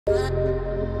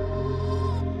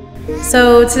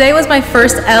So today was my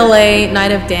first LA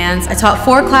night of dance. I taught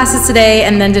 4 classes today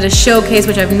and then did a showcase,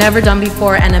 which I've never done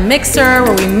before, and a mixer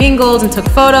where we mingled and took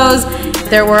photos.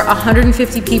 There were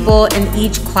 150 people in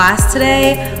each class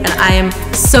today, and I am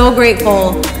so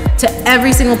grateful to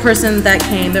every single person that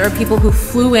came. There are people who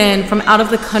flew in from out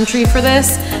of the country for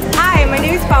this. Hi, my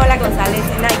name is Paola Gonzalez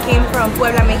and I came from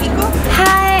Puebla, Mexico.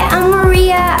 Hi, I'm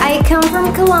Maria. I come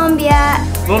from Colombia.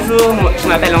 Bonjour, je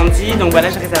m'appelle Andy, donc voilà,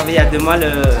 j'ai réservé il y a 2 mois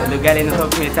le GALEN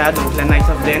Hooks Method, donc la Night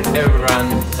of Dance. Hey everyone,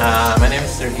 my name is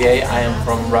Sergey, I am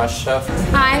from Russia.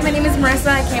 Hi, my name is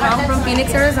Marissa, I came out from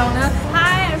Phoenix, Arizona.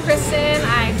 Hi, I'm Kristen,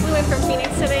 I flew in from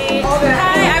Phoenix today.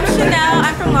 Hi, I'm Chanel,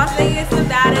 I'm from Las Vegas,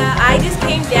 Nevada. I just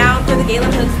came down for the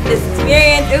GALEN Hooks this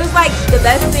experience. It was like the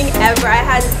best thing ever. I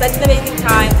had such an amazing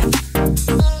time.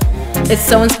 It's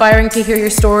so inspiring to hear your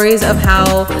stories of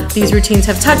how these routines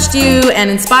have touched you and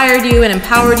inspired you and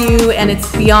empowered you, and it's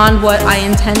beyond what I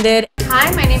intended. Hi,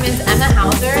 my name is Emma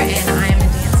Hauser and I'm a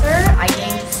dancer. I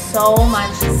gained so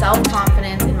much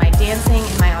self-confidence in my dancing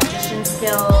and my audition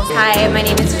skills. Hi, my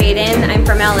name is Jaden. I'm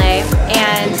from LA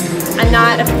and I'm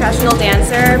not a professional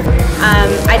dancer.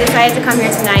 I decided to come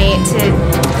here tonight to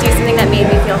do something that made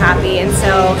me feel happy, and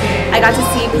so I got to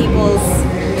see people's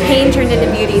pain turned into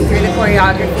beauty through the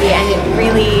choreography, and it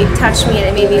really touched me and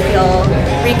it made me feel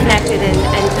reconnected and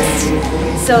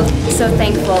just so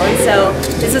thankful. And so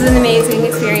this was an amazing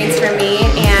experience for me,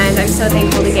 and I'm so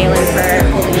thankful to Galen for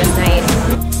holding this night.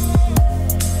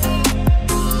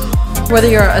 Whether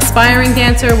you're an aspiring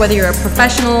dancer, whether you're a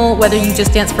professional, whether you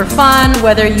just dance for fun,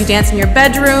 whether you dance in your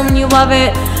bedroom and you love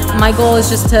it, my goal is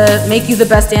just to make you the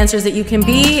best dancers that you can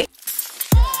be.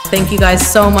 Thank you guys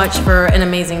so much for an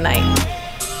amazing night.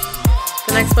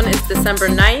 The next one is December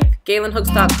 9th,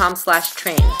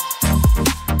 galenhooks.com/train.